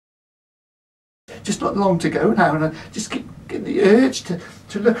Just not long to go now, and I just keep getting the urge to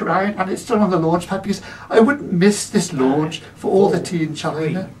look around, and it's still on the launch pad because I wouldn't miss this launch for all the tea in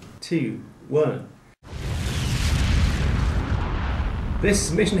China. 3, 2, 1. This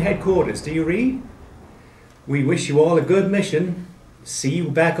is Mission Headquarters. Do you read? We wish you all a good mission. See you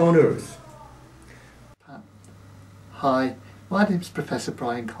back on Earth. Hi, my name's Professor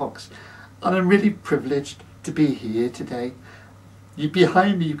Brian Cox, and I'm really privileged to be here today.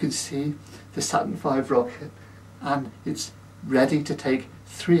 Behind me you can see the Saturn V rocket, and it's ready to take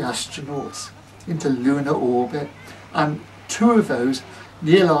 3 astronauts into lunar orbit, and 2 of those,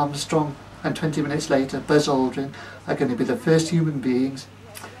 Neil Armstrong and 20 minutes later Buzz Aldrin, are going to be the first human beings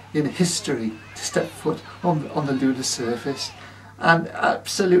in history to step foot on the lunar surface. And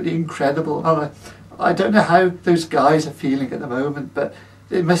absolutely incredible. I don't know how those guys are feeling at the moment, but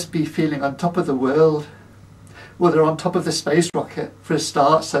they must be feeling on top of the world. Well, they're on top of the space rocket for a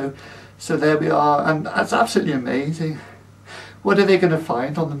start, so there we are, and that's absolutely amazing. What are they going to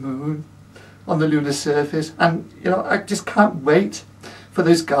find on the moon, on the lunar surface? And you know, I just can't wait for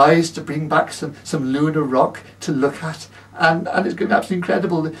those guys to bring back some lunar rock to look at, and it's going to be absolutely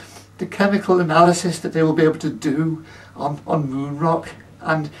incredible, the chemical analysis that they will be able to do on moon rock.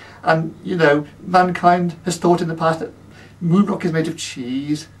 And you know, mankind has thought in the past that moon rock is made of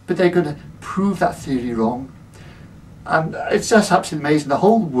cheese, but they're going to prove that theory wrong. And it's just absolutely amazing. The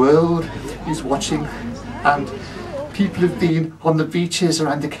whole world is watching, and people have been on the beaches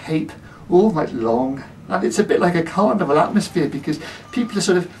around the Cape all night long, and it's a bit like a carnival atmosphere because people are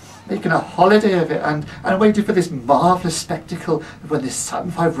sort of making a holiday of it and waiting for this marvellous spectacle of when this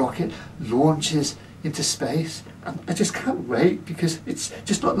Saturn V rocket launches into space. And I just can't wait because it's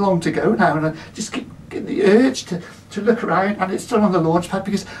just not long to go now, and I just keep getting the urge to look around, and it's still on the launch pad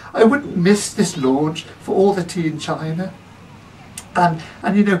because I wouldn't miss this launch for all the tea in China. And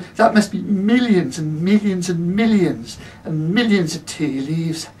you know, that must be millions and millions and millions and millions of tea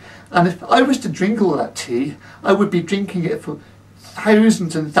leaves. And if I was to drink all that tea, I would be drinking it for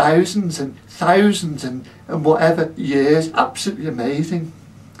thousands and thousands and thousands and whatever years. Absolutely amazing.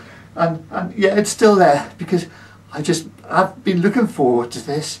 And yeah, it's still there because I've been looking forward to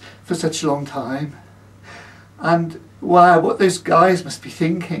this for such a long time. And wow, what those guys must be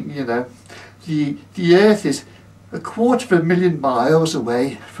thinking, you know. The Earth is 250,000 miles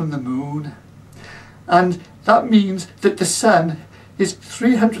away from the moon, and that means that the sun is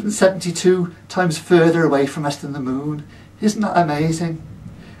 372 times further away from us than the moon. Isn't that amazing?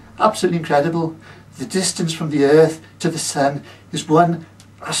 Absolutely incredible. The distance from the Earth to the sun is 1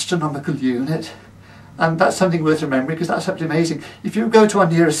 astronomical unit, and that's something worth remembering because that's absolutely amazing. If you go to our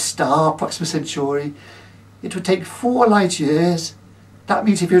nearest star, Proxima Centauri, it would take 4 light years. That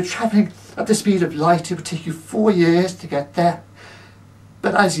means if you're travelling at the speed of light, it would take you 4 years to get there.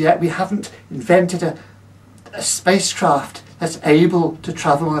 But as yet we haven't invented a spacecraft that's able to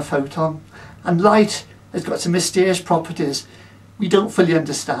travel on a photon, and light has got some mysterious properties we don't fully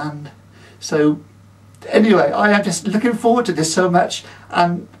understand. So anyway, I am just looking forward to this so much,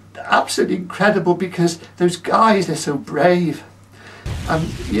 and absolutely incredible because those guys, they're so brave. And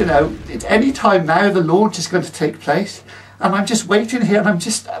you know, it's any time now the launch is going to take place, and I'm just waiting here and I'm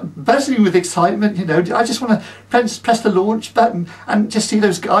just buzzing with excitement, you know. I just want to press the launch button and just see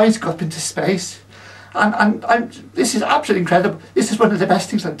those guys go up into space. And this is absolutely incredible. This is one of the best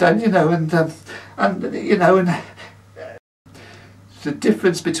things I've done, you know, and you know, and the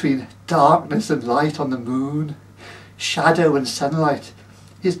difference between darkness and light on the moon, shadow and sunlight,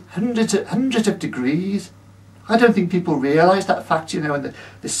 is hundreds of degrees. I don't think people realise that fact, you know, and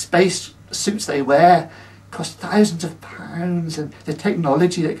the space suits they wear cost thousands of pounds, and the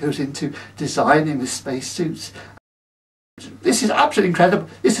technology that goes into designing the space suits. This is absolutely incredible.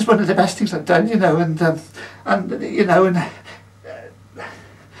 This is one of the best things I've done, you know, and you know,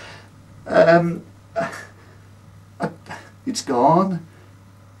 and it's gone.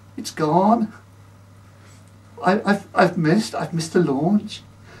 It's gone. I've missed the launch,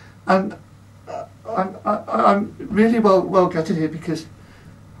 and I'm really well gutted here because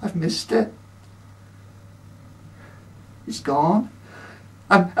I've missed it. It's gone,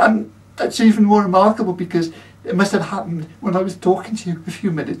 and that's even more remarkable because it must have happened when I was talking to you a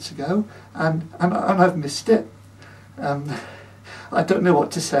few minutes ago, and I've missed it. I don't know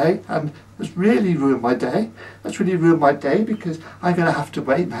what to say, and it's really ruined my day. That's really ruined my day because I'm going to have to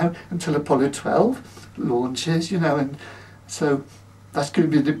wait now until Apollo 12 launches, you know, and so that's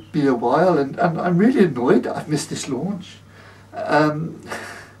going to be a while, and I'm really annoyed that I've missed this launch.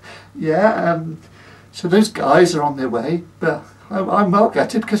 So those guys are on their way, but I'm well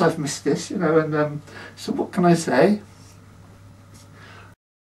gutted because I've missed this, you know, and so what can I say?